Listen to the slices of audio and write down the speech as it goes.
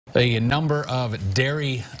The number of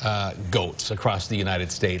dairy goats across the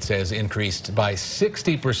United States has increased by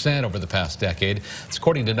 60% over the past decade. It's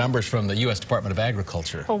according to numbers from the U.S. Department of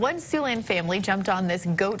Agriculture. Well, one Siouxland family jumped on this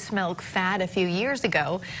goat's milk fad a few years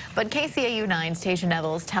ago, but KCAU-9's Tasia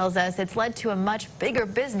Nevels tells us it's led to a much bigger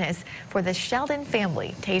business for the Sheldon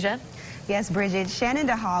family. Tasia? Yes, Bridget, Shannon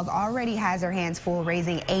DeHog already has her hands full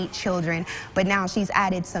raising 8 children, but now she's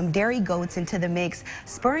added some dairy goats into the mix,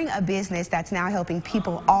 spurring a business that's now helping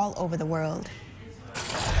people all over the world.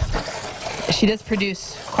 She does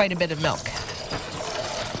produce quite a bit of milk.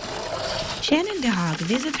 Shannon DeHog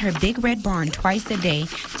visits her big red barn twice a day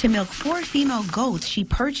to milk 4 female goats she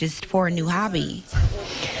purchased for a new hobby.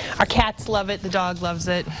 Our cats love it, the dog loves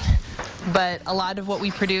it, but a lot of what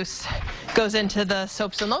we produce goes into the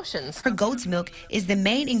soaps and lotions. Her goat's milk is the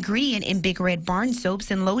main ingredient in Big Red Barn soaps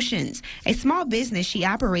and lotions, a small business she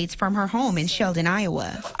operates from her home in Sheldon,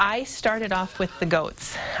 Iowa. I started off with the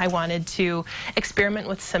goats. I wanted to experiment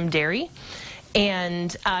with some dairy,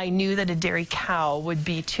 and I knew that a dairy cow would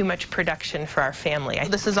be too much production for our family.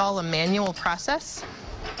 This is all a manual process,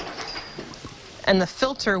 and the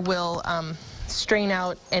filter will strain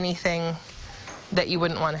out anything that you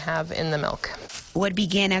wouldn't want to have in the milk. What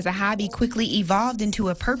began as a hobby quickly evolved into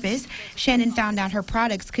a purpose. Shannon found out her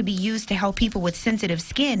products could be used to help people with sensitive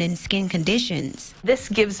skin and skin conditions. This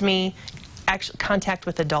gives me actual contact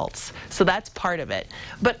with adults, so that's part of it.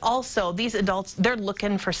 But also, these adults, they're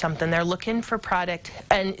looking for something. They're looking for product,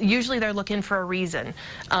 and usually they're looking for a reason.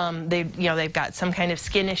 They've got some kind of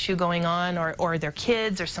skin issue going on, or their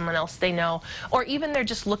kids, or someone else they know, or even they're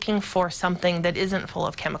just looking for something that isn't full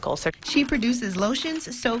of chemicals. She produces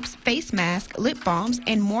lotions, soaps, face masks, lip balms,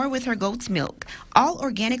 and more with her goat's milk, all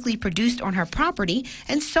organically produced on her property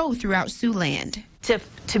and sold throughout Siouxland.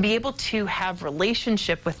 To be able to have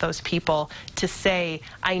relationship with those people, to say,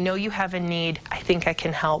 I know you have a need, I think I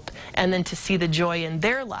can help, and then to see the joy in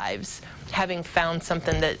their lives, having found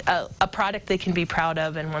something that, a product they can be proud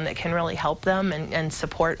of and one that can really help them and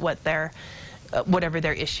support whatever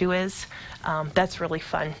their issue is, that's really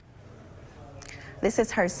fun. This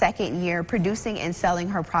is her 2nd year producing and selling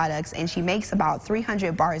her products, and she makes about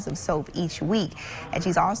 300 bars of soap each week. And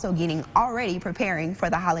she's also already preparing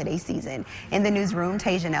for the holiday season. In the newsroom,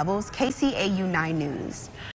 Tasia Nevels, KCAU 9 News.